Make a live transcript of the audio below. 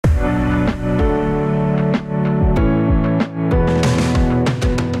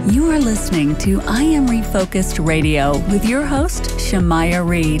listening to I Am Refocused Radio with your host, Shamaya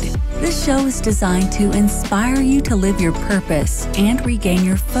Reed. This show is designed to inspire you to live your purpose and regain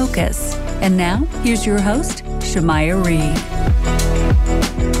your focus. And now, here's your host, Shamaya Reed.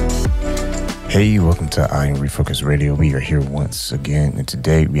 Hey, welcome to I Am Refocused Radio. We are here once again, and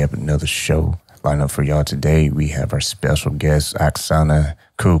today we have another show lined up for y'all. Today we have our special guest, Oksana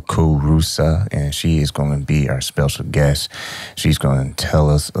Kukurudza, and she is going to be our special guest. She's going to tell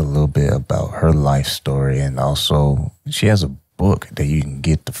us a little bit about her life story, and also she has a book that you can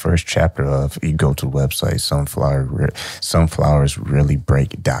get the first chapter of. You go to the website,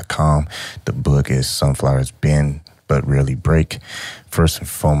 sunflowersreallybreak.com. The book is Sunflowers Bend But Really Break. First and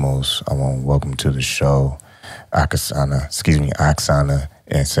foremost, I want to welcome to the show Oksana,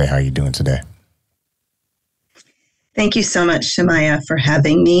 and say how you doing today. Thank you so much, Shamaya, for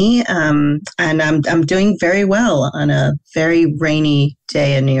having me. And I'm doing very well on a very rainy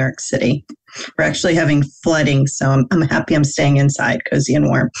day in New York City. We're actually having flooding, so I'm happy I'm staying inside, cozy and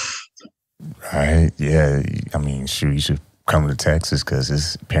warm. Right? Yeah. I mean, shoot, you should come to Texas because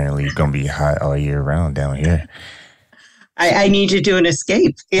it's apparently going to be hot all year round down here. I need to do an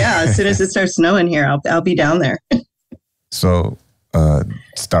escape. Yeah, as soon as it starts snowing here, I'll be down there. So,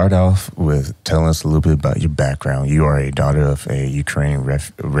 start off with telling us a little bit about your background. You are a daughter of a Ukrainian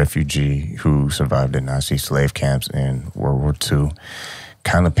refugee who survived the Nazi slave camps in World War II.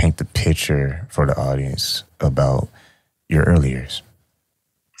 Kind of paint the picture for the audience about your early years.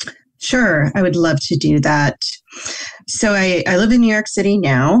 Sure, I would love to do that. So I live in New York City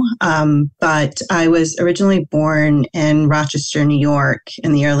now, but I was originally born in Rochester, New York,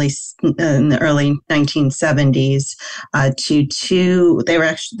 in the early 1970s.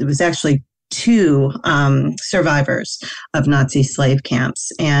 There was actually two survivors of Nazi slave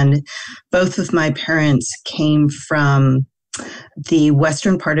camps, and both of my parents came from the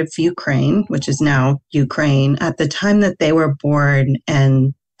western part of Ukraine, which is now Ukraine. At the time that they were born,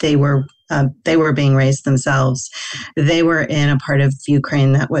 and they were being raised themselves, they were in a part of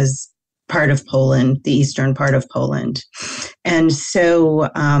Ukraine that was part of Poland, the eastern part of Poland. And so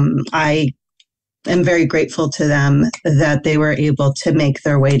I am very grateful to them that they were able to make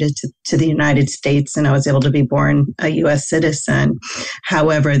their way to the United States, and I was able to be born a U.S. citizen.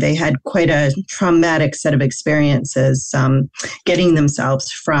 However, they had quite a traumatic set of experiences getting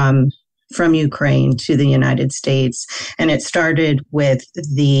themselves from Ukraine to the United States. And it started with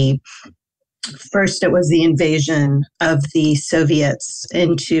First, it was the invasion of the Soviets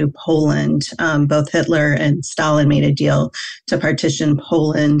into Poland. Both Hitler and Stalin made a deal to partition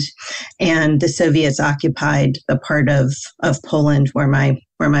Poland, and the Soviets occupied the part of Poland where my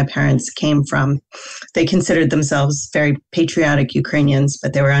parents came from. They considered themselves very patriotic Ukrainians,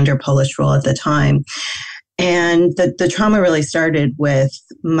 but they were under Polish rule at the time. And the trauma really started with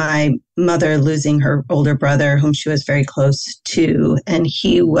my mother losing her older brother, whom she was very close to, and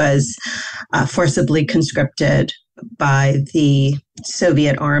he was forcibly conscripted by the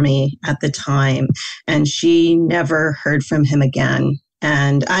Soviet army at the time, and she never heard from him again.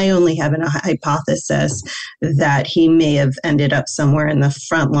 And I only have a hypothesis that he may have ended up somewhere in the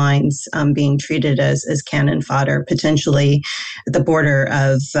front lines, being treated as cannon fodder, potentially at the border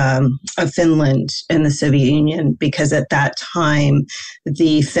of Finland in the Soviet Union, because at that time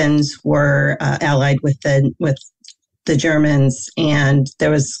the Finns were allied with the Germans, and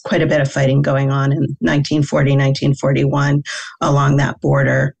there was quite a bit of fighting going on in 1940, 1941 along that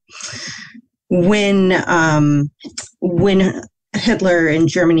border. When Hitler and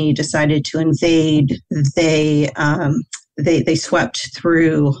Germany decided to invade, they swept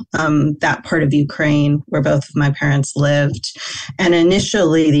through that part of Ukraine where both of my parents lived. And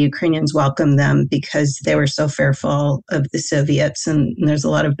initially, the Ukrainians welcomed them because they were so fearful of the Soviets, and there's a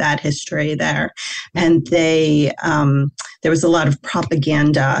lot of bad history there. And there was a lot of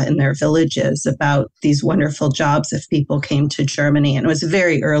propaganda in their villages about these wonderful jobs if people came to Germany. And it was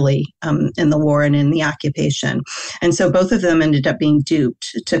very early in the war and in the occupation. And so both of them ended up being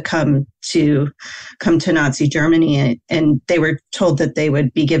duped to come to Nazi Germany, and they were told that they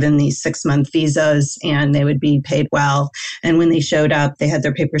would be given these 6-month visas and they would be paid well. And when they showed up, they had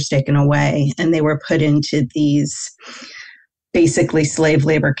their papers taken away, and they were put into these basically slave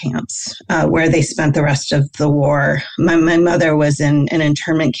labor camps where they spent the rest of the war. My mother was in an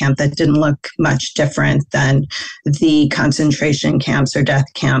internment camp that didn't look much different than the concentration camps or death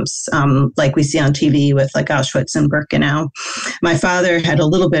camps like we see on TV with like Auschwitz and Birkenau. My father had a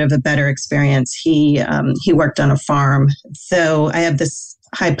little bit of a better experience. He worked on a farm. So I have this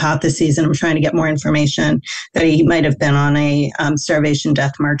hypotheses, and I'm trying to get more information, that he might have been on a starvation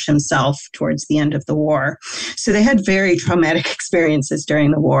death march himself towards the end of the war. So they had very traumatic experiences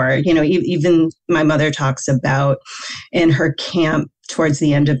during the war. Even my mother talks about in her camp towards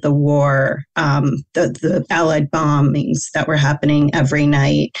the end of the war, the Allied bombings that were happening every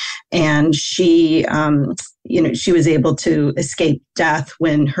night. And she was able to escape death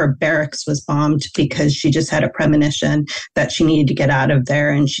when her barracks was bombed because she just had a premonition that she needed to get out of there,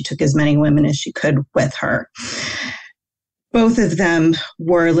 and she took as many women as she could with her. Both of them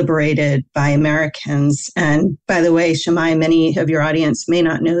were liberated by Americans. And by the way, Shamai, many of your audience may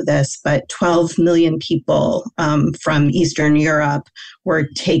not know this, but 12 million people from Eastern Europe were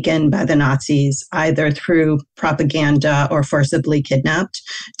taken by the Nazis, either through propaganda or forcibly kidnapped,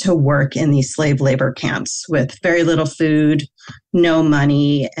 to work in these slave labor camps with very little food, no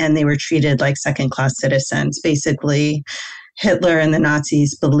money, and they were treated like second-class citizens. Basically, Hitler and the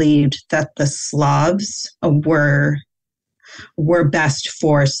Nazis believed that the Slavs were best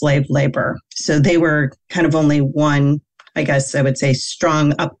for slave labor. So they were kind of only one, I guess I would say,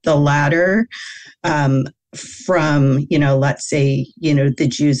 strong up the ladder from, let's say, the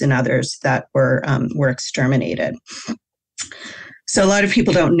Jews and others that were exterminated. So a lot of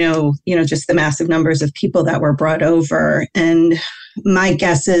people don't know, just the massive numbers of people that were brought over. And my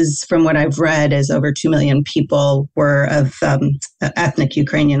guess is, from what I've read, is over 2 million people were of ethnic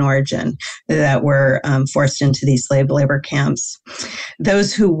Ukrainian origin that were forced into these slave labor camps.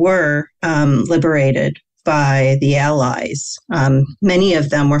 Those who were liberated by the Allies, many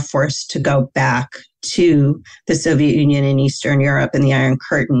of them were forced to go back to the Soviet Union and Eastern Europe and the Iron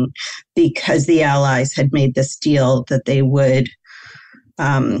Curtain, because the Allies had made this deal that they would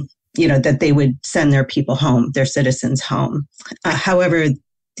that they would send their people home, their citizens home. However,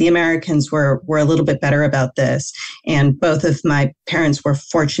 the Americans were a little bit better about this. And both of my parents were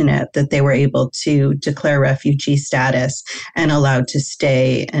fortunate that they were able to declare refugee status and allowed to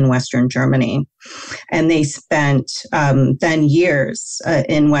stay in Western Germany. And they spent then years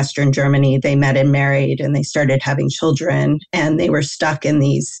in Western Germany. They met and married, and they started having children, and they were stuck in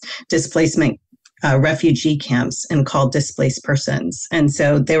these displacement refugee camps and called displaced persons. And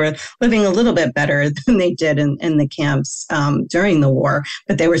so they were living a little bit better than they did in the camps during the war,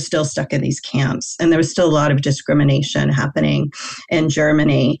 but they were still stuck in these camps. And there was still a lot of discrimination happening in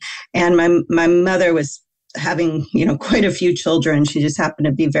Germany. And my mother was having, quite a few children. She just happened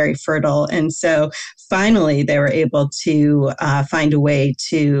to be very fertile. And so finally they were able to find a way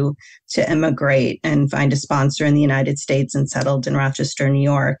to immigrate and find a sponsor in the United States and settled in Rochester, New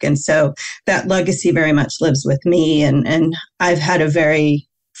York. And so that legacy very much lives with me. And I've had a very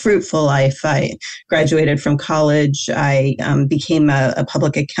fruitful life. I graduated from college. I became a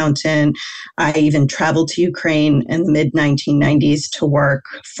public accountant. I even traveled to Ukraine in the mid-1990s to work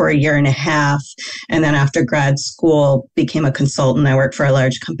for a year and a half. And then after grad school, became a consultant. I worked for a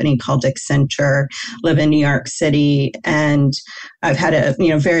large company called Accenture, live in New York City. And I've had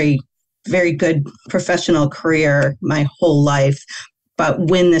a very, very good professional career my whole life. But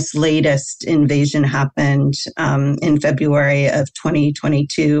when this latest invasion happened in February of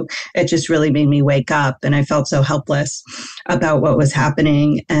 2022, it just really made me wake up. And I felt so helpless about what was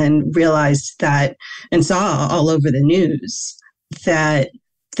happening, and realized that, and saw all over the news, that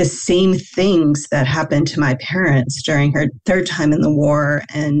the same things that happened to my parents during their time in the war,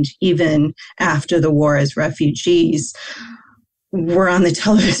 and even after the war as refugees, were on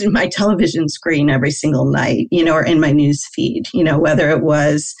my television screen every single night, or in my news feed, whether it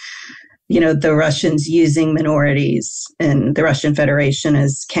was, the Russians using minorities in the Russian Federation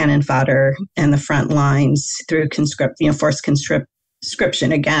as cannon fodder in the front lines through forced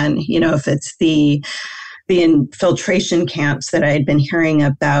conscription again, if it's the infiltration camps that I had been hearing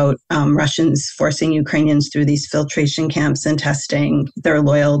about, Russians forcing Ukrainians through these filtration camps and testing their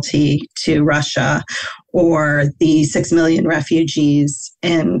loyalty to Russia, or the 6 million refugees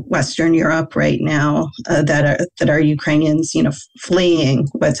in Western Europe right now that are Ukrainians, fleeing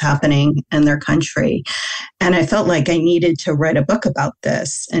what's happening in their country. And I felt like I needed to write a book about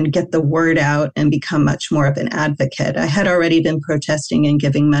this and get the word out and become much more of an advocate. I had already been protesting and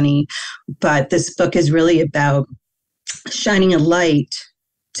giving money, but this book is really about shining a light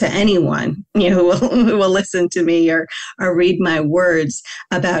to anyone who will listen to me or read my words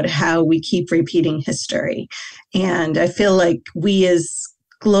about how we keep repeating history. And I feel like we as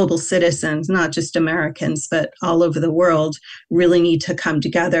global citizens, not just Americans, but all over the world, really need to come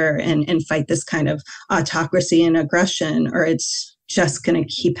together and fight this kind of autocracy and aggression, or it's just going to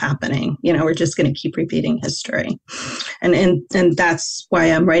keep happening. We're just going to keep repeating history. And that's why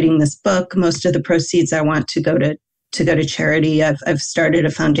I'm writing this book. Most of the proceeds I want to go to to go to charity. I've started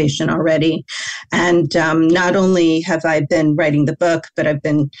a foundation already. And not only have I been writing the book, but I've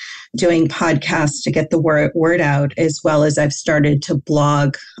been doing podcasts to get the word out, as well as I've started to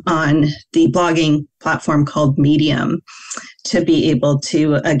blog on the blogging platform called Medium to be able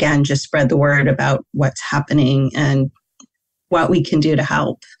to, again, just spread the word about what's happening and what we can do to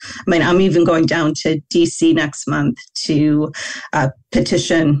help. I mean, I'm even going down to DC next month to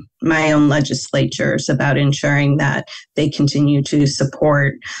petition my own legislatures about ensuring that they continue to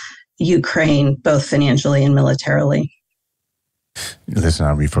support Ukraine, both financially and militarily. Listen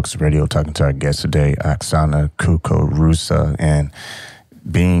on Refocus Radio, talking to our guest today, Oksana Kukurudza, and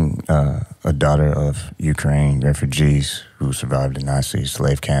being a daughter of Ukraine refugees who survived the Nazi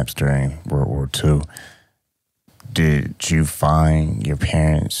slave camps during World War II, did you find your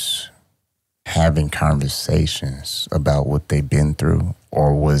parents having conversations about what they've been through,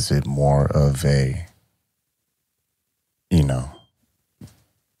 or was it more of a, not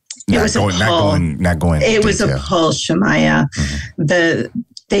going? It was a pull, Shemaya. Mm-hmm.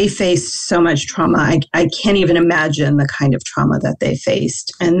 They faced so much trauma. I can't even imagine the kind of trauma that they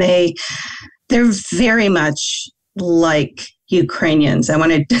faced, and they're very much like Ukrainians. I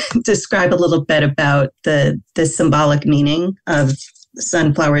want to describe a little bit about the symbolic meaning of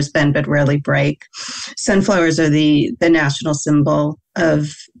sunflowers bend but rarely break. Sunflowers are the national symbol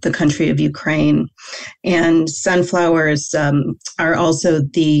of the country of Ukraine, and sunflowers are also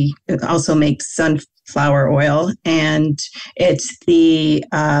make sunflower oil, and it's the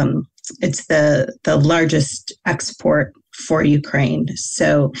largest export for Ukraine.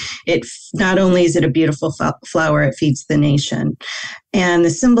 So it not only is it a beautiful flower, it feeds the nation. And the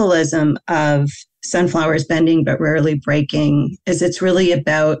symbolism of sunflowers bending but rarely breaking is it's really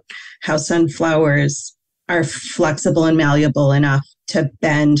about how sunflowers are flexible and malleable enough to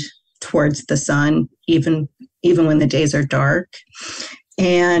bend towards the sun, even when the days are dark.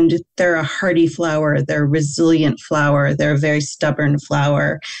 And they're a hardy flower, they're a resilient flower, they're a very stubborn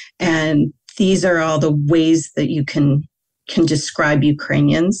flower. And these are all the ways that you can describe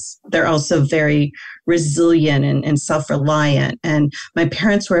Ukrainians. They're also very resilient and self-reliant. And my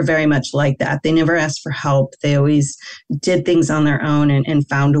parents were very much like that. They never asked for help. They always did things on their own and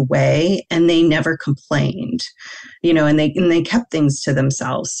found a way. And they never complained, and they kept things to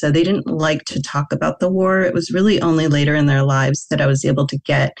themselves. So they didn't like to talk about the war. It was really only later in their lives that I was able to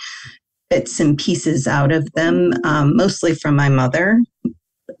get bits and pieces out of them, mostly from my mother.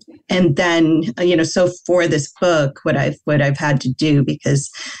 And then, so for this book, what I've had to do,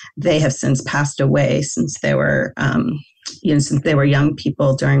 because they have since passed away since they were, since they were young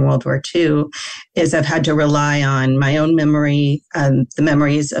people during World War II, is I've had to rely on my own memory, the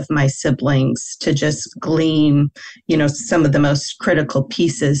memories of my siblings to just glean, some of the most critical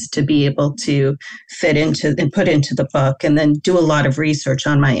pieces to be able to fit into and put into the book, and then do a lot of research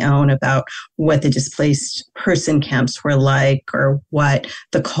on my own about what the displaced person camps were like, or what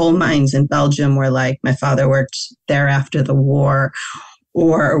the coal mines in Belgium were like. My father worked there after the war.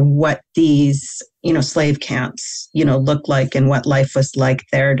 Or what these, slave camps, looked like, and what life was like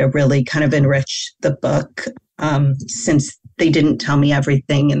there, to really kind of enrich the book, since they didn't tell me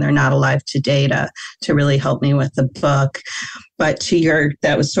everything and they're not alive today to really help me with the book. But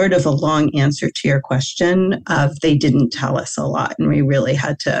that was sort of a long answer to your question of they didn't tell us a lot, and we really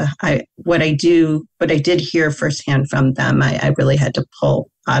had to, what I did hear firsthand from them, I really had to pull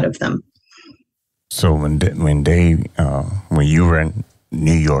out of them. So when you were in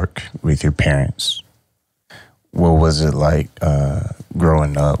New York with your parents, what was it like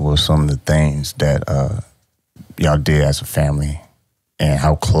growing up? What were some of the things that y'all did as a family, and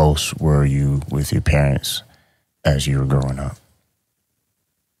how close were you with your parents as you were growing up?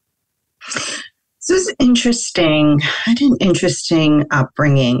 So it was interesting. I had an interesting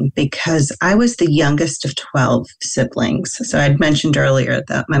upbringing because I was the youngest of 12 siblings. So I'd mentioned earlier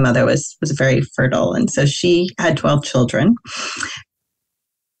that my mother was very fertile, and so she had 12 children.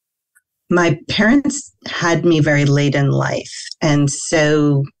 My parents had me very late in life, and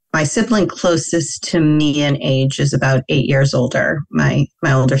so my sibling closest to me in age is about 8 years older, my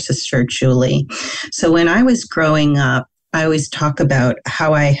older sister, Julie. So when I was growing up, I always talk about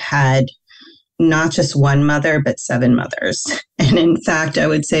how I had not just one mother, but 7 mothers. And in fact, I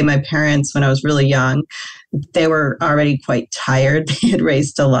would say my parents, when I was really young, they were already quite tired. They had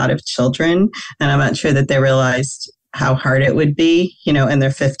raised a lot of children, and I'm not sure that they realized how hard it would be, in their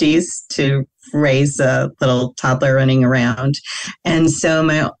 50s to raise a little toddler running around. And so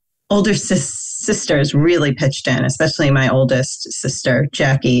my older sisters really pitched in, especially my oldest sister,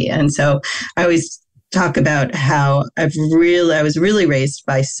 Jackie. And so I always talk about how I was really raised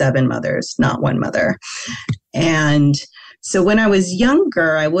by 7 mothers, not one mother. And so when I was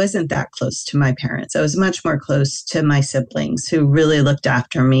younger, I wasn't that close to my parents. I was much more close to my siblings who really looked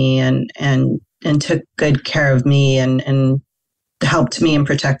after me and took good care of me and helped me and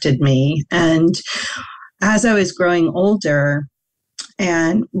protected me. And as I was growing older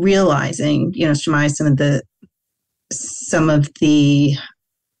and realizing, Shemai, some of the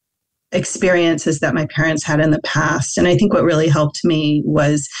experiences that my parents had in the past. And I think what really helped me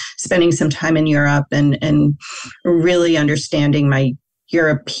was spending some time in Europe and really understanding my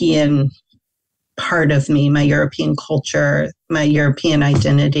European part of me, my European culture, my European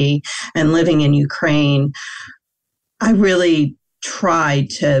identity, and living in Ukraine. I really tried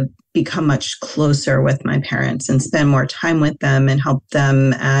to become much closer with my parents and spend more time with them and help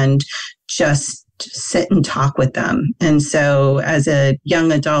them and just sit and talk with them. And so as a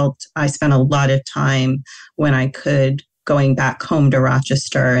young adult, I spent a lot of time when I could going back home to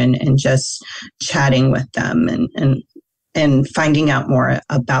Rochester and just chatting with them and finding out more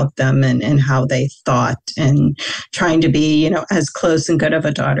about them and how they thought and trying to be, as close and good of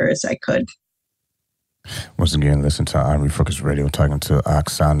a daughter as I could. Once again, listen to I'm Refocused Radio, talking to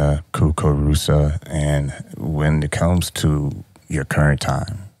Oksana Kukurudza. And when it comes to your current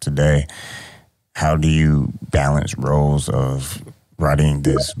time today, how do you balance roles of writing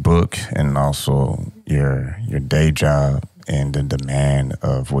this book and also your day job and the demand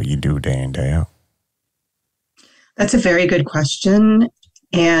of what you do day in, day out? That's a very good question.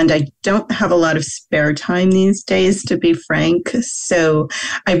 And I don't have a lot of spare time these days, to be frank. So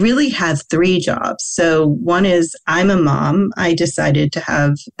I really have 3 jobs. So one is I'm a mom. I decided to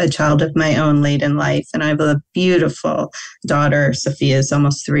have a child of my own late in life. And I have a beautiful daughter. Sofya is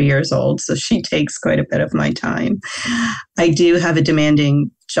almost 3 years old. So she takes quite a bit of my time. I do have a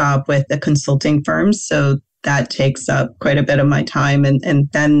demanding job with a consulting firm. So that takes up quite a bit of my time. And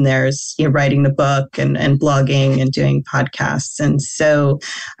then there's writing the book and blogging and doing podcasts. And so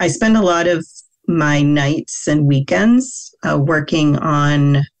I spend a lot of my nights and weekends working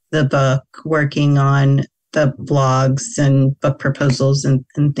on the book, working on the blogs and book proposals and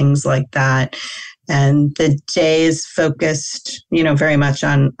things like that. And the day is focused, very much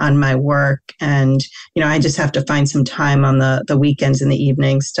on my work. And, I just have to find some time on the weekends and the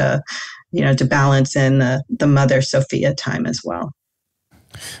evenings to balance in the mother Sofya time as well.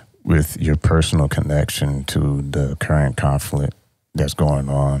 With your personal connection to the current conflict that's going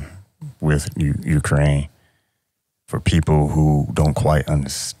on with Ukraine, for people who don't quite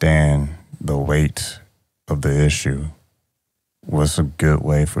understand the weight of the issue, what's a good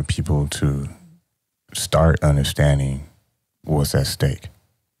way for people to start understanding what's at stake?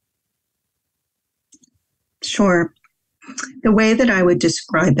 Sure. The way that I would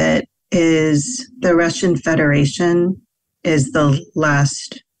describe it is the Russian Federation is the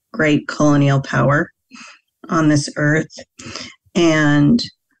last great colonial power on this earth. And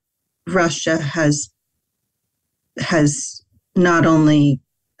Russia has not only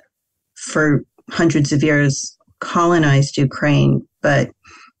for hundreds of years colonized Ukraine, but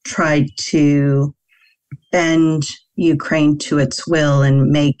tried to bend Ukraine to its will and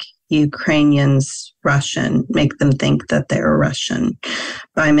make Ukrainians Russian, make them think that they're Russian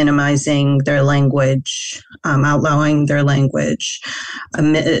by minimizing their language, outlawing their language,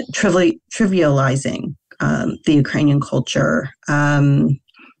 trivializing the Ukrainian culture,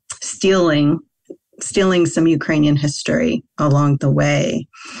 stealing some Ukrainian history along the way.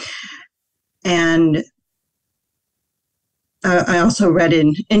 And I also read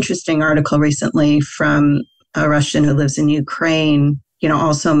an interesting article recently from a Russian who lives in Ukraine,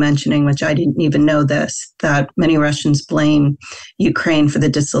 also mentioning, which I didn't even know this, that many Russians blame Ukraine for the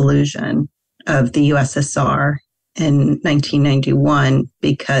dissolution of the USSR in 1991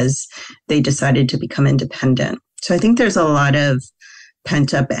 because they decided to become independent. So I think there's a lot of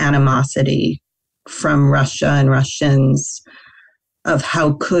pent-up animosity from Russia and Russians of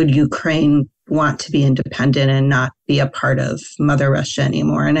how could Ukraine want to be independent and not be a part of Mother Russia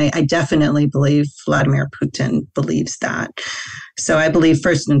anymore. And I definitely believe Vladimir Putin believes that. So I believe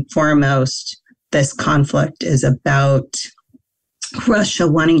first and foremost, this conflict is about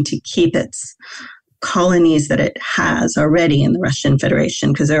Russia wanting to keep its colonies that it has already in the Russian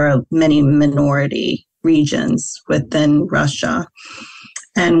Federation, because there are many minority regions within Russia,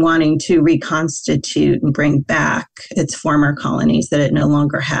 and wanting to reconstitute and bring back its former colonies that it no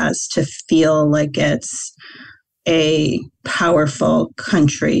longer has to feel like it's a powerful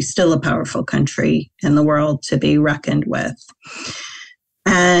country, still a powerful country in the world to be reckoned with.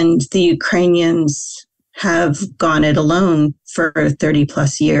 And the Ukrainians have gone it alone for 30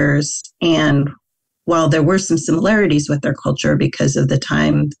 plus years. And while there were some similarities with their culture because of the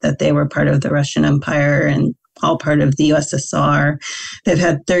time that they were part of the Russian Empire and all part of the USSR. They've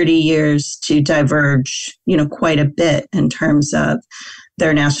had 30 years to diverge, quite a bit in terms of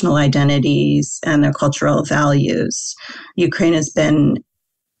their national identities and their cultural values. Ukraine has been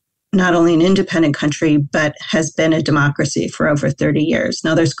not only an independent country, but has been a democracy for over 30 years.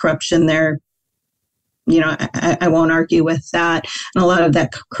 Now, there's corruption there. I won't argue with that. And a lot of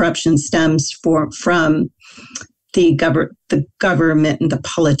that corruption stems from the government and the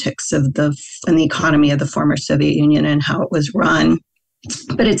politics of and the economy of the former Soviet Union and how it was run.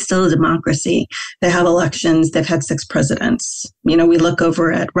 But it's still a democracy. They have elections. They've had 6 presidents. We look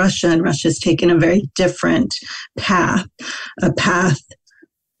over at Russia, and Russia's taken a very different path, a path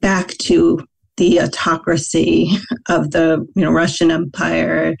back to the autocracy of the Russian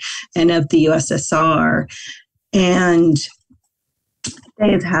Empire and of the USSR. And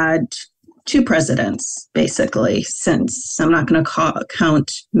they've had 2 presidents, basically, since. I'm not going to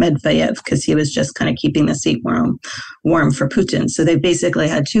count Medvedev because he was just kind of keeping the seat warm for Putin. So they've basically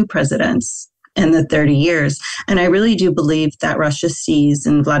had 2 presidents in the 30 years. And I really do believe that Russia sees,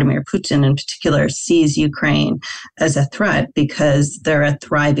 and Vladimir Putin in particular, sees Ukraine as a threat because they're a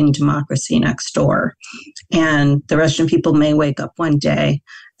thriving democracy next door. And the Russian people may wake up one day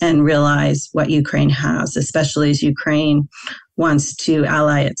and realize what Ukraine has, especially as Ukraine wants to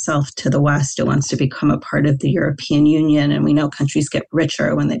ally itself to the West. It wants to become a part of the European Union. And we know countries get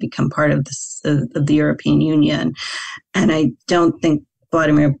richer when they become part of the European Union. And I don't think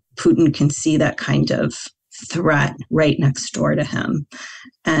Vladimir Putin can see that kind of threat right next door to him.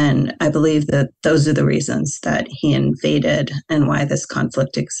 And I believe that those are the reasons that he invaded and why this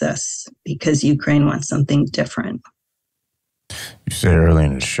conflict exists, because Ukraine wants something different. You said earlier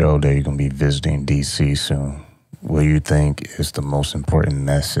in the show that you're going to be visiting D.C. soon. What do you think is the most important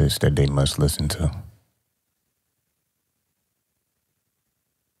message that they must listen to?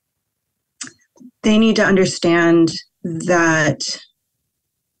 They need to understand that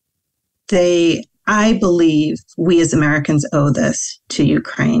I believe we as Americans owe this to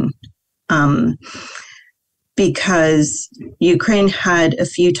Ukraine, because Ukraine had a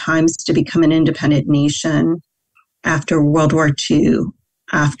few times to become an independent nation after World War II,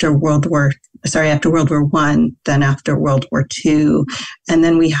 after World War I, then after World War II. And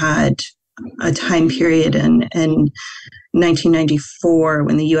then we had a time period in 1994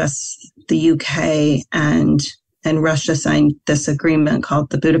 when the US, the UK, and Russia signed this agreement called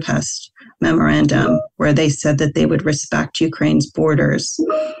the Budapest Memorandum, where they said that they would respect Ukraine's borders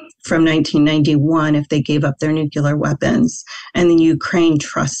from 1991 if they gave up their nuclear weapons. And the Ukraine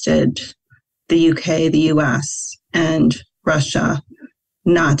trusted the UK, the US, and Russia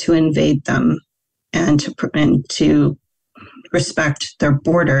not to invade them and to respect their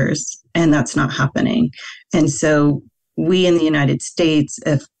borders. And that's not happening. And so we in the United States,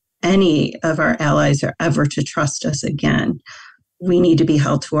 if any of our allies are ever to trust us again, we need to be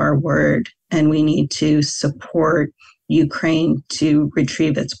held to our word, and we need to support Ukraine to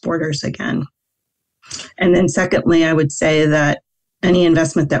retrieve its borders again. And then secondly, I would say that any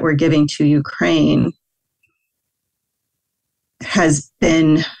investment that we're giving to Ukraine has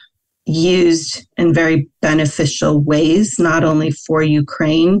been used in very beneficial ways, not only for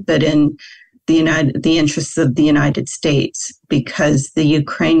Ukraine, but in the interests of the United States, because the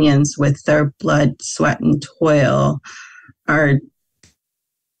Ukrainians, with their blood, sweat, and toil, are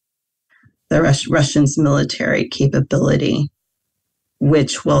the Russians' military capability,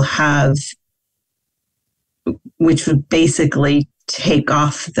 which would basically take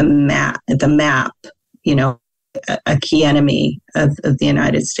off the map, a key enemy of the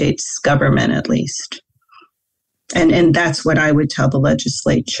United States government, at least. And that's what I would tell the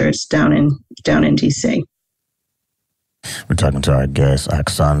legislatures down in DC. We're talking to our guest,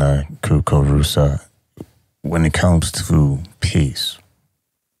 Oksana Kukurudza. When it comes to peace,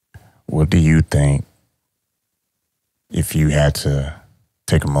 what do you think, if you had to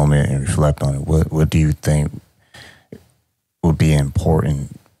take a moment and reflect on it, what do you think would be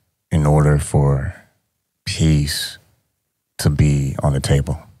important in order for peace to be on the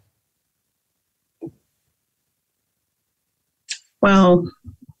table? Well,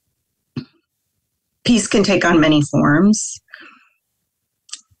 peace can take on many forms.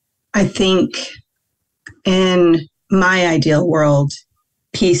 I think in my ideal world,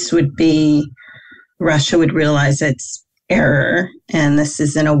 peace would be Russia would realize its error, and this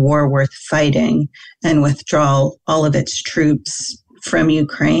isn't a war worth fighting, and withdraw all of its troops from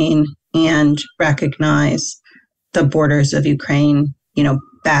Ukraine and recognize the borders of Ukraine,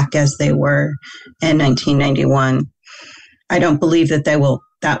 back as they were in 1991. I don't believe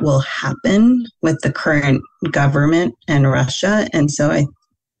that will happen with the current government in Russia. And so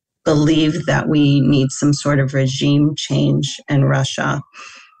believe that we need some sort of regime change in Russia,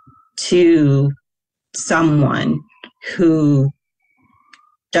 to someone who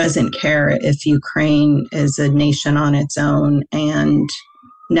doesn't care if Ukraine is a nation on its own and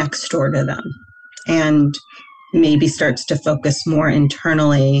next door to them, and maybe starts to focus more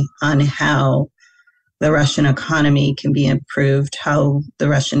internally on how the Russian economy can be improved, how the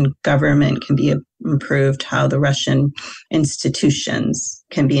Russian government can be improved, how the Russian institutions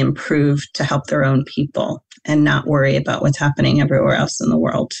can be improved to help their own people, and not worry about what's happening everywhere else in the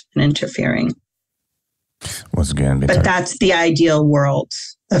world and interfering. Once again, but that's the ideal world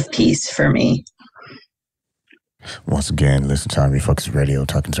of peace for me. Once again, listen to Refocus Radio,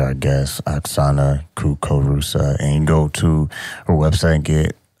 talking to our guest, Oksana Kukurudza, and you can go to her website and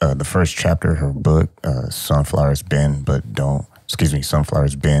get the first chapter of her book, Sunflowers Bend, but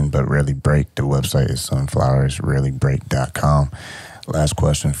Rarely Break. The website is sunflowersrarelybreak.com. Last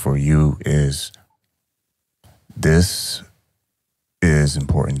question for you is, this is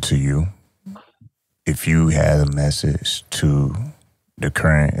important to you. If you had a message to the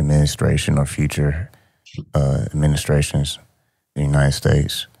current administration or future administrations in the United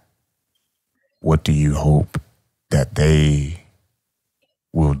States, what do you hope that they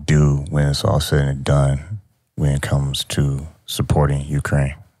will do when it's all said and done when it comes to supporting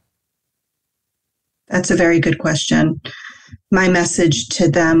Ukraine? That's a very good question. My message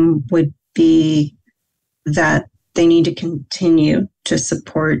to them would be that they need to continue to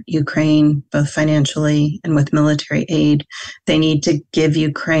support Ukraine, both financially and with military aid. They need to give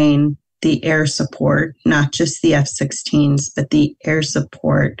Ukraine the air support, not just the F-16s, but the air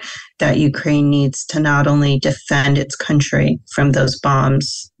support that Ukraine needs to not only defend its country from those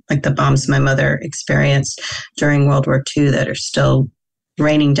bombs, like the bombs my mother experienced during World War II that are still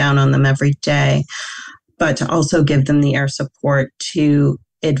raining down on them every day, but to also give them the air support to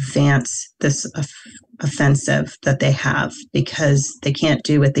advance this offensive that they have, because they can't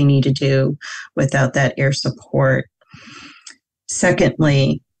do what they need to do without that air support.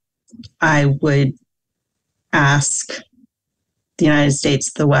 Secondly, I would ask the United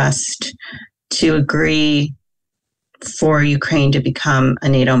States, the West, to agree for Ukraine to become a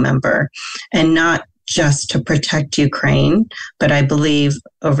NATO member, and not just to protect Ukraine, but I believe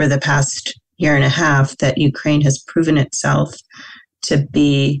over the past year and a half that Ukraine has proven itself to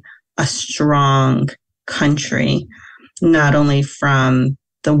be a strong country, not only from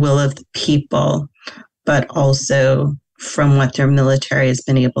the will of the people, but also from what their military has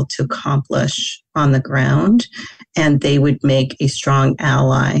been able to accomplish on the ground. And they would make a strong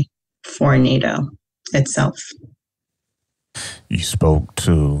ally for NATO itself. You spoke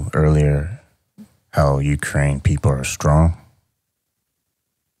to earlier how Ukraine people are strong.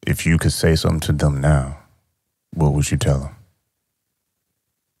 If you could say something to them now, what would you tell them?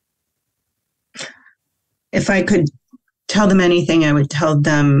 If I could tell them anything, I would tell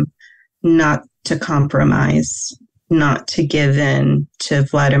them not to compromise, not to give in to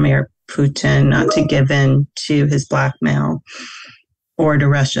Vladimir Putin, not to give in to his blackmail or to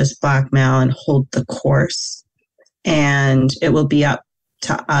Russia's blackmail, and hold the course. And it will be up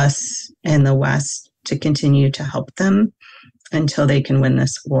to us in the West to continue to help them until they can win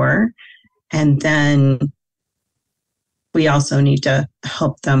this war. And then we also need to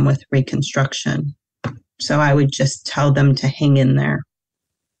help them with reconstruction. So I would just tell them to hang in there.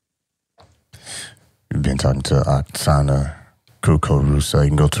 We've been talking to Oksana Kukurudza. You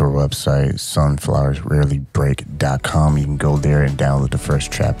can go to her website, sunflowersrarelybreak.com. You can go there and download the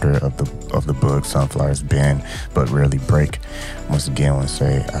first chapter of the book, Sunflowers Bend, but Rarely Break. Once again, I want to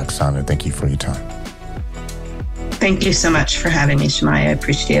say, Oksana, thank you for your time. Thank you so much for having me, Shemaya. I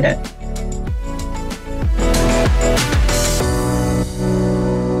appreciate it.